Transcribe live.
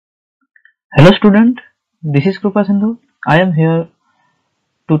Hello student, this is Krupasindhu. I am here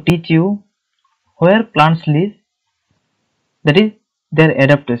to teach you where plants live, that is their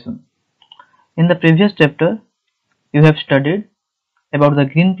adaptation. In the previous chapter, you have studied about the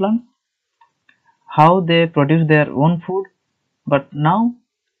green plant, how they produce their own food, but now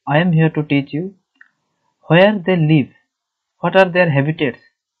I am here to teach you where they live, what are their habitats,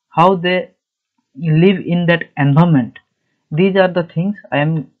 how they live in that environment. These are the things I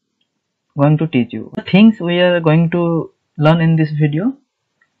am going to teach you. The things we are going to learn in this video,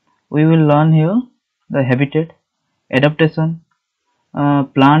 we will learn here the habitat, adaptation,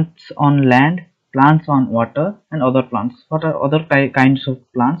 plants on land, plants on water, and other plants. What are other kinds of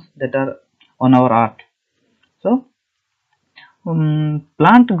plants that are on our earth? So,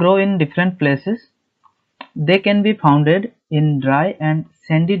 plants grow in different places. They can be founded in dry and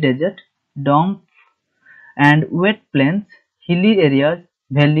sandy desert, damp and wet plains, hilly areas,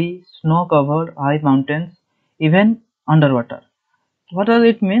 valley, snow-covered high mountains, even underwater. What does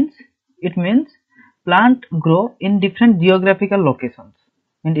it mean? It means plants grow in different geographical locations,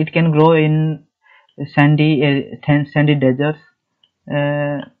 and it can grow in sandy deserts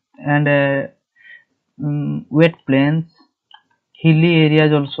and wet plains, hilly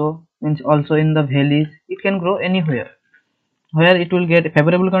areas also, means also in the valleys. It can grow anywhere where it will get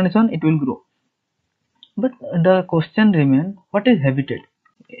favorable condition. It will grow. But the question remains: what is habitat?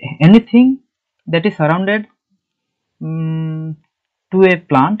 Anything that is surrounded to a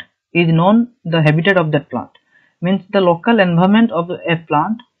plant is known the habitat of that plant. Means the local environment of a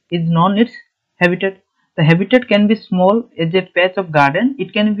plant is known its habitat. The habitat can be small as a patch of garden.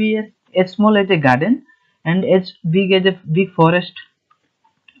 It can be as small as a garden and as big as a big forest.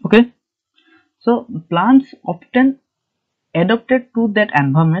 Okay. So plants often adapted to that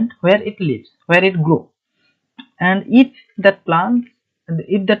environment where it lives, where it grows. And if that plant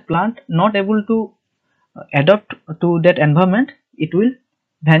not able to adapt to that environment, it will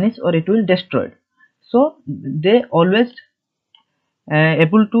vanish or it will destroyed. So they always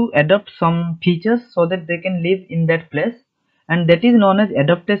able to adapt some features so that they can live in that place, and that is known as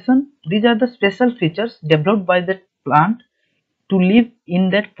adaptation. These are the special features developed by that plant to live in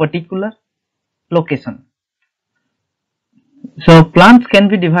that particular location. So plants can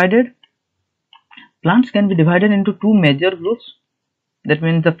be divided into two major groups. That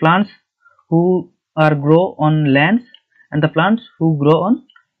means the plants who grow on lands and the plants who grow on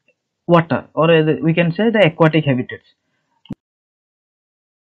water, or we can say the aquatic habitats.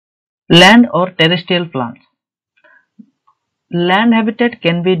 Land or terrestrial plants. Land habitat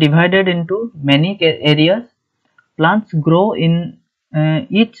can be divided into many areas. Plants grow in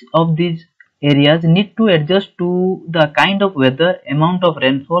each of these areas need to adjust to the kind of weather, amount of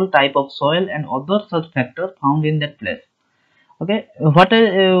rainfall, type of soil, and other such factors found in that place. Okay, what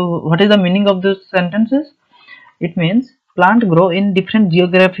is the meaning of these sentences? It means plant grow in different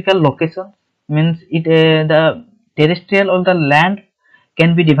geographical locations. Means it the terrestrial or the land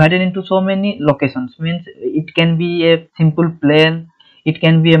can be divided into so many locations. Means it can be a simple plain, it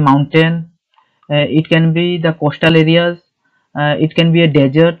can be a mountain, it can be the coastal areas, it can be a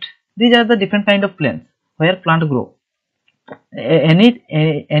desert. These are the different kind of plains where plant grow.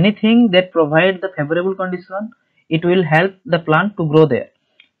 Anything that provides the favorable condition, it will help the plant to grow there.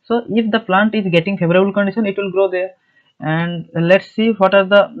 So if the plant is getting favorable condition, it will grow there. And let's see what are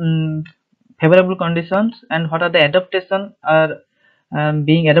the favorable conditions and what are the adaptation are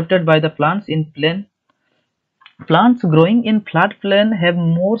being adapted by the plants in plain. Plants growing in flat plain have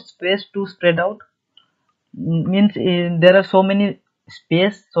more space to spread out. Means there are so many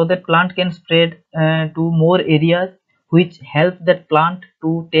space so that plant can spread to more areas, which help that plant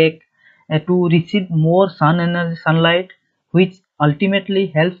to take to receive more sunlight, which ultimately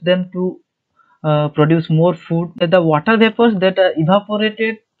helps them to produce more food. The water vapors that are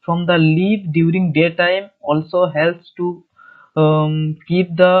evaporated from the leaf during daytime also helps to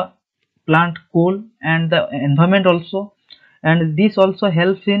keep the plant cool and the environment also, and this also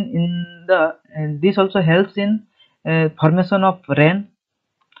helps in formation of rain.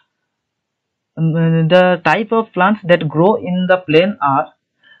 The type of plants that grow in the plain are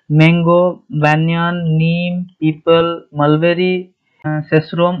mango, banyan, neem, peepal, mulberry,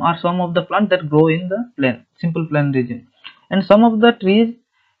 sesrom are some of the plants that grow in the plain, simple plain region. And some of the trees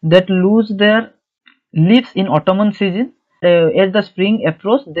that lose their leaves in autumn season, as the spring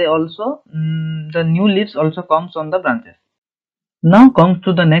approach, they also the new leaves also comes on the branches. Now comes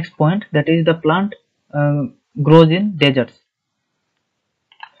to the next point, that is the plant grows in deserts.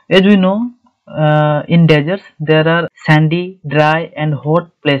 As we know, in deserts there are sandy, dry and hot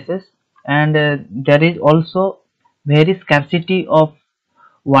places, and there is also very scarcity of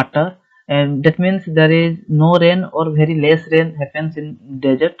water, and that means there is no rain or very less rain happens in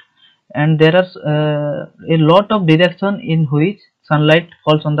desert, and there are a lot of direction in which sunlight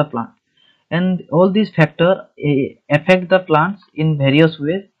falls on the plant, and all these factors affect the plants in various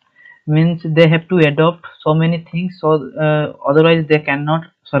ways. Means they have to adopt so many things, so otherwise they cannot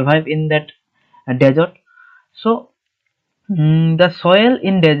survive in that desert. So the soil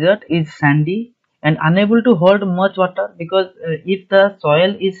in desert is sandy and unable to hold much water, because if the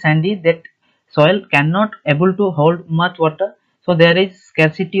soil is sandy, that soil cannot able to hold much water, so there is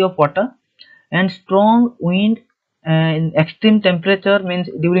scarcity of water. And strong wind in extreme temperature means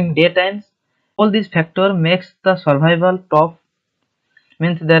during daytimes, all these factor makes the survival tough.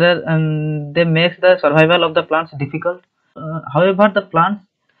 Means there are they makes the survival of the plants difficult. However, the plants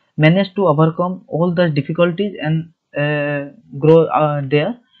manage to overcome all the difficulties and grow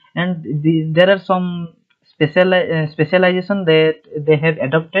there. And there are some specialization that they have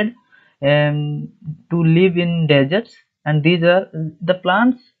adopted to live in deserts, and these are the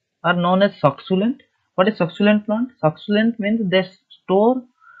plants are known as succulent. What is succulent plant? Succulent means they store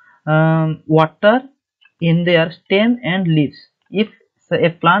water in their stem and leaves. If a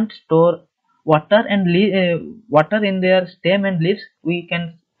plant store water and water in their stem and leaves, we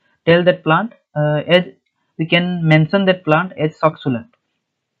can tell that plant as we can mention that plant as succulent.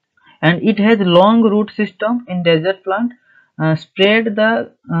 And it has long root system in desert plant, spread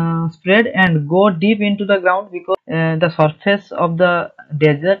and go deep into the ground, because the surface of the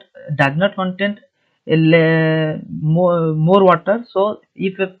desert does not contain more water. So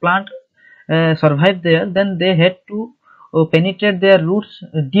if a plant survive there, then they had to penetrate their roots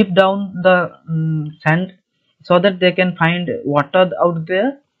deep down the sand, so that they can find water out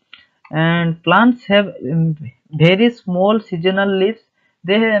there. And plants have very small seasonal leaves.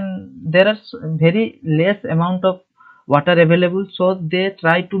 There are very less amount of water available, so they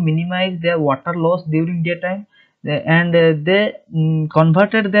try to minimize their water loss during daytime. And they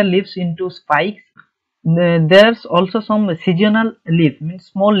converted their leaves into spikes. There's also some seasonal leaf, means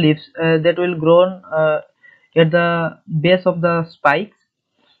small leaves that will grow at the base of the spikes,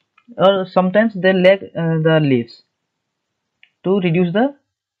 or sometimes they lack the leaves to reduce the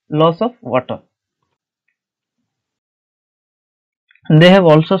loss of water. They have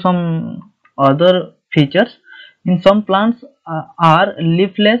also some other features. In some plants are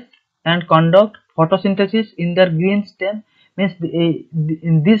leafless and conduct photosynthesis in their green stem. Means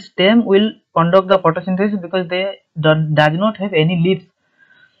in this stem will conduct the photosynthesis because they does not have any leaves,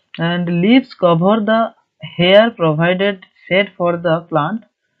 and leaves cover the hair provided shade for the plant,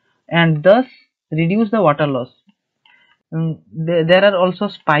 and thus reduce the water loss. There are also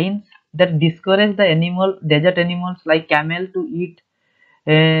spines that discourage the desert animals like camel to eat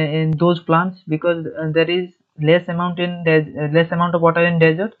in those plants, because there is less amount of water in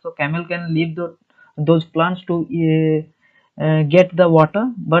desert, so camel can leave those plants to get the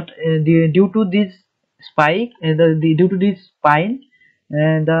water. But due to this due to this spine,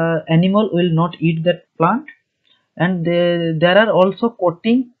 the animal will not eat that plant. And there are also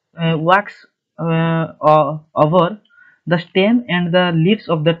coating wax over the stem and the leaves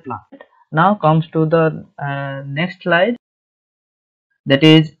of that plant. Now comes to the next slide, that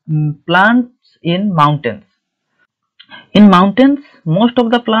is plants in mountains. In mountains, most of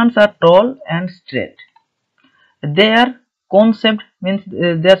the plants are tall and straight. Their cone shaped, means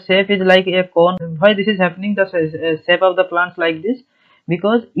their shape is like a cone. Why this is happening, the shape of the plants like this?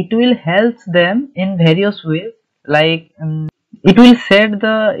 Because it will help them in various ways, like it will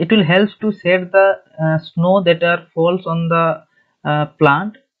help to shed the snow that are falls on the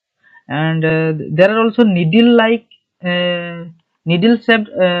plant. And there are also needle shaped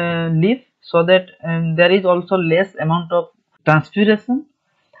leaf, so that there is also less amount of transpiration.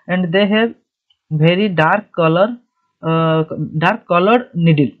 And they have very dark colored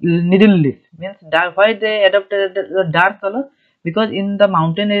needle leaf. Means why they adopted the dark color? Because in the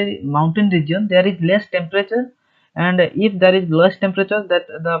mountain region there is less temperature, and if there is less temperature, that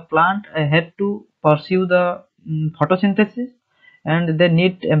the plant have to pursue the photosynthesis, and they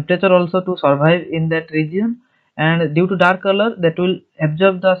need temperature also to survive in that region. And due to dark color, that will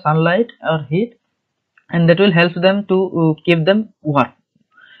absorb the sunlight or heat, and that will help them to keep them warm.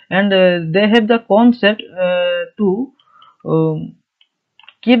 And they have the concept to um,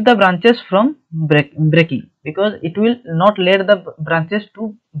 keep the branches from breaking, because it will not let the branches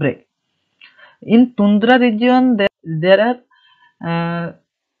to break. In tundra region, there are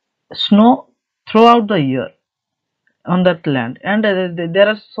snow throughout the year on that land, and there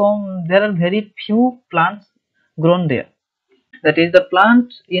are very few plants grown there. That is the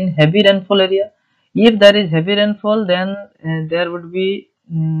plants in heavy rainfall area. If there is heavy rainfall, then there would be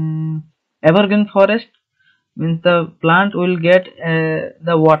evergreen forest means the plant will get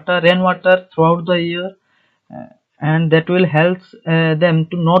the rainwater throughout the year, and that will help them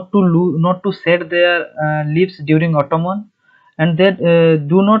to not to shed their leaves during autumn, and they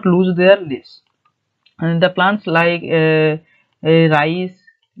do not lose their leaves. And the plants like rice,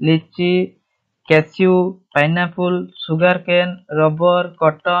 lychee, cashew, pineapple, sugarcane, rubber,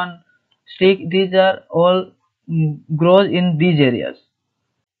 cotton, stick, these are all grows in these areas.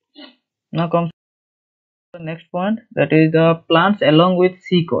 Now comes the next point, that is the plants along with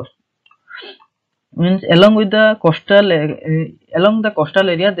sea coast. Means along with the along the coastal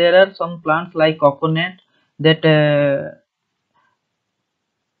area there are some plants like coconut that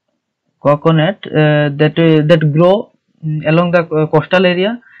that grow along the coastal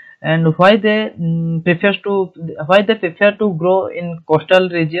area. And why they prefer to grow in coastal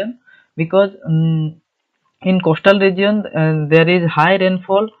region, because in coastal region there is high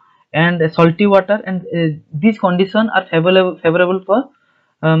rainfall and salty water, and these conditions are favorable for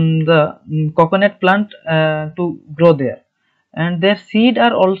the coconut plant to grow there, and their seed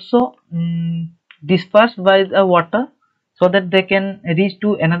are also dispersed by the water so that they can reach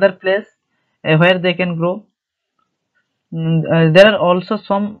to another place where they can grow. There are also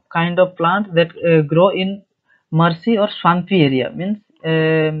some kind of plants that grow in marshy or swampy area, means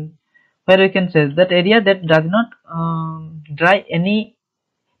where we can say that area that does not dry any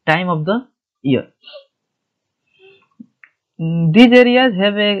time of the year. These areas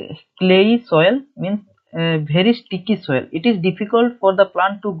have a clayey soil, means very sticky soil. It is difficult for the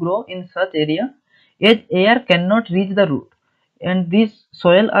plant to grow in such area as air cannot reach the root, and these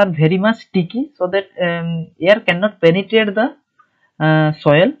soil are very much sticky so that air cannot penetrate the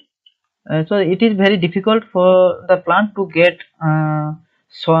soil. So it is very difficult for the plant to get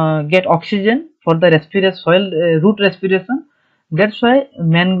oxygen for the soil root respiration. That's why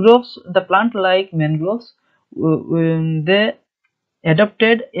mangroves, the plant like mangroves, they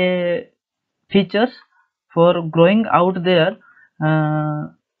adopted features for growing out their uh,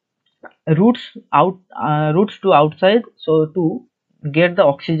 roots to outside, so to get the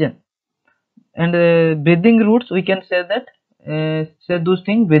oxygen. And breathing roots, we can say that say those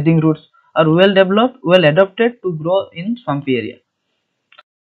things, breathing roots are well developed, well adapted to grow in swampy area.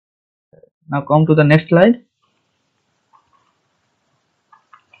 Now come to the next slide.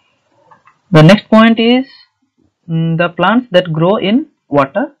 The next point is the plants that grow in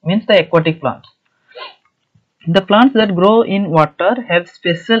water, means the aquatic plants. The plants that grow in water have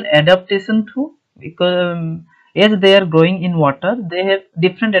special adaptation too, because as they are growing in water, they have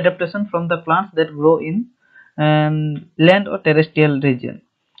different adaptation from the plants that grow in land or terrestrial region.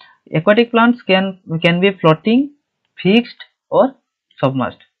 Aquatic plants can be floating, fixed, or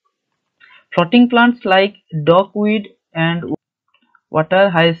submerged. Floating plants like dogweed and water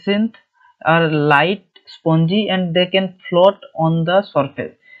hyacinth are light, spongy, and they can float on the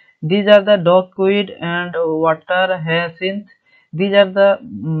surface. These are the dogweed and water hyacinth. These are the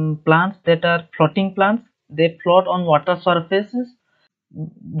plants that are floating plants. They float on water surfaces.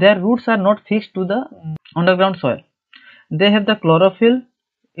 Their roots are not fixed to the underground soil. They have the chlorophyll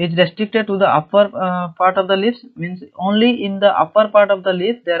is restricted to the upper part of the leaves, means only in the upper part of the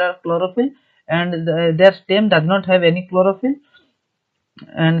leaf there are chlorophyll, and their stem does not have any chlorophyll,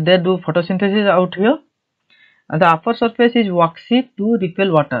 and they do photosynthesis out here. The upper surface is waxy to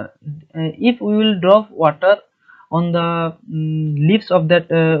repel water. If we will drop water on the leaves of that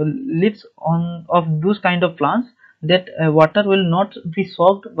leaves on of those kind of plants, that water will not be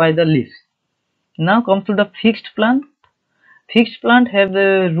soaked by the leaves. Now comes to the fixed plant. Fixed plant have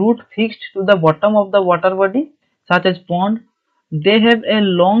the root fixed to the bottom of the water body, such as pond. They have a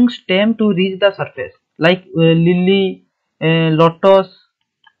long stem to reach the surface, like lily, lotus.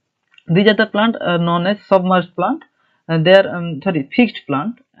 These are the plant known as submerged plant. They are fixed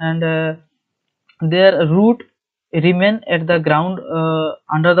plant, and their root remain at the ground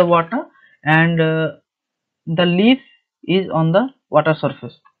under the water, and the leaf is on the water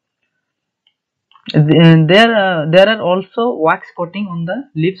surface. There are also wax coating on the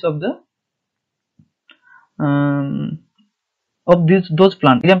leaves of the those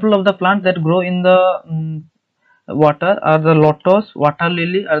plants. Example of the plants that grow in the water are the lotus, water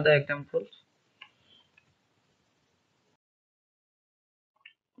lily are the examples.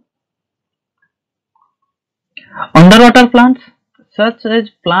 Underwater plants such as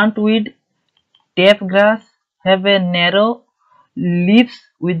plantweed, tape grass have a narrow leaves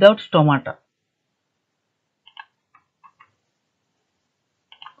without stomata.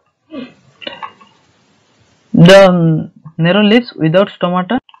 The narrow leaves without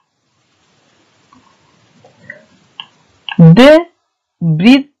stomata, they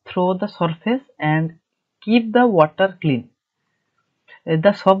breathe through the surface and keep the water clean.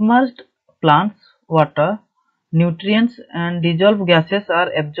 The submerged plants water, nutrients and dissolved gases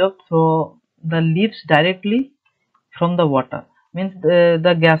are absorbed through the leaves directly from the water. Means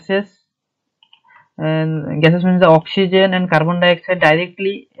the gases, and gases means the oxygen and carbon dioxide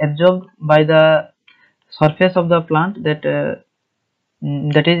directly absorbed by the surface of the plant that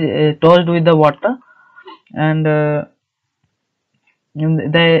is touched with the water, and the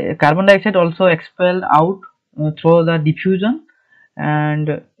carbon dioxide also expelled out through the diffusion,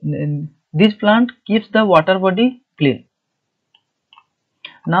 and this plant keeps the water body clean.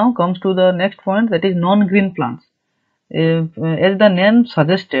 Now comes to the next point, that is non-green plants. As the name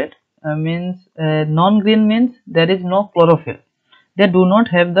suggested, non-green means there is no chlorophyll. They do not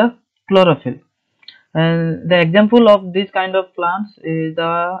have the chlorophyll. The example of this kind of plants is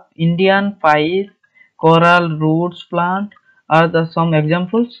the Indian pine, coral roots plant are some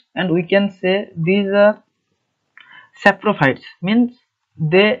examples, and we can say these are saprophytes, means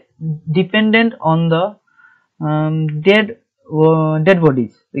they dependent on the dead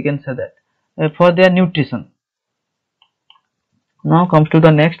bodies, we can say that, for their nutrition. Now comes to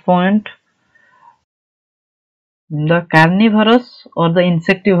the next point, the carnivorous or the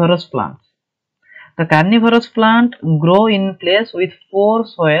insectivorous plants. The carnivorous plant grow in place with poor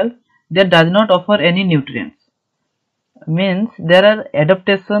soil that does not offer any nutrients. Means there are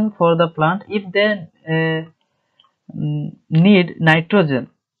adaptation for the plant if they need nitrogen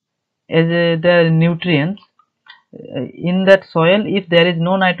as the nutrients in that soil. If there is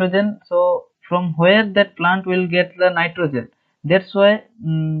no nitrogen, so from where that plant will get the nitrogen? That's why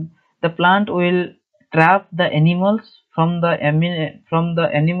the plant will trap the animals from the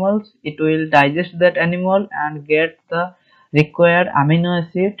animals. It will digest that animal and get the required amino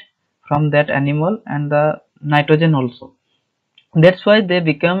acid from that animal and the nitrogen also. That's why they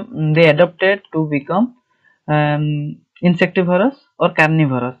adapted to become insectivorous or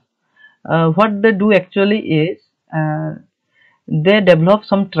carnivorous. What they do actually is they develop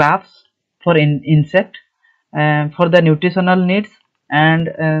some traps for insect for the nutritional needs, and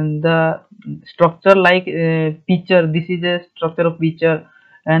the structure like pitcher. This is a structure of pitcher,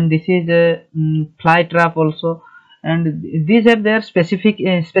 and this is a fly trap also, and these have their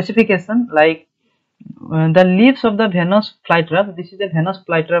specification, like the leaves of the Venus flytrap. This is a Venus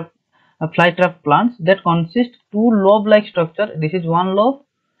flytrap plants that consist two lobe-like structure. This is one lobe,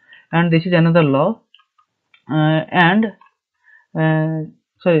 and this is another lobe,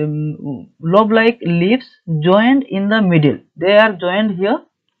 lobe-like leaves joined in the middle. They are joined here.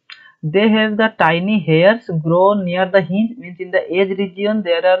 They have the tiny hairs grow near the hinge. Means in the edge region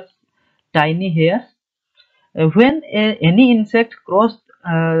there are tiny hairs. When any insect cross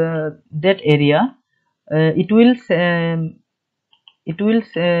that area, the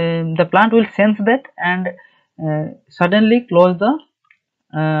plant will sense that and suddenly close the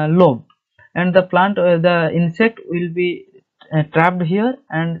lobe, and the insect will be trapped here,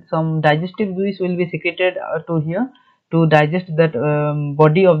 and some digestive juice will be secreted to here to digest that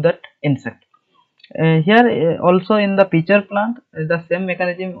body of that insect. Here also in the pitcher plant, the same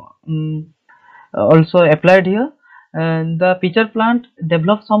mechanism also applied here. The pitcher plant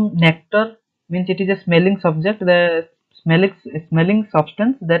develops some nectar. Means it is a smelling subject, the smelling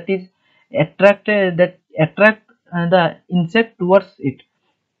substance that is attract the insect towards it.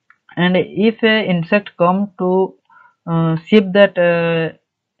 And if a insect come to sip that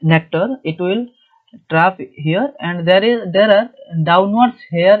nectar, it will trap here, and there are downwards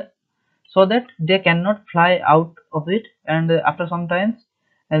hair, so that they cannot fly out of it, and after some time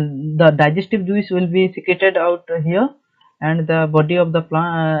the digestive juice will be secreted out here, and the body of the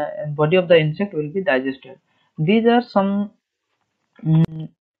body of the insect will be digested. These are some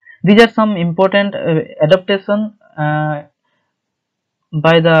important adaptation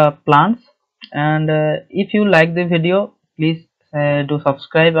by the plants. And if you like the video, please do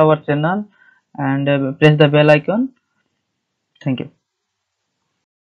subscribe our channel and press the bell icon. Thank you.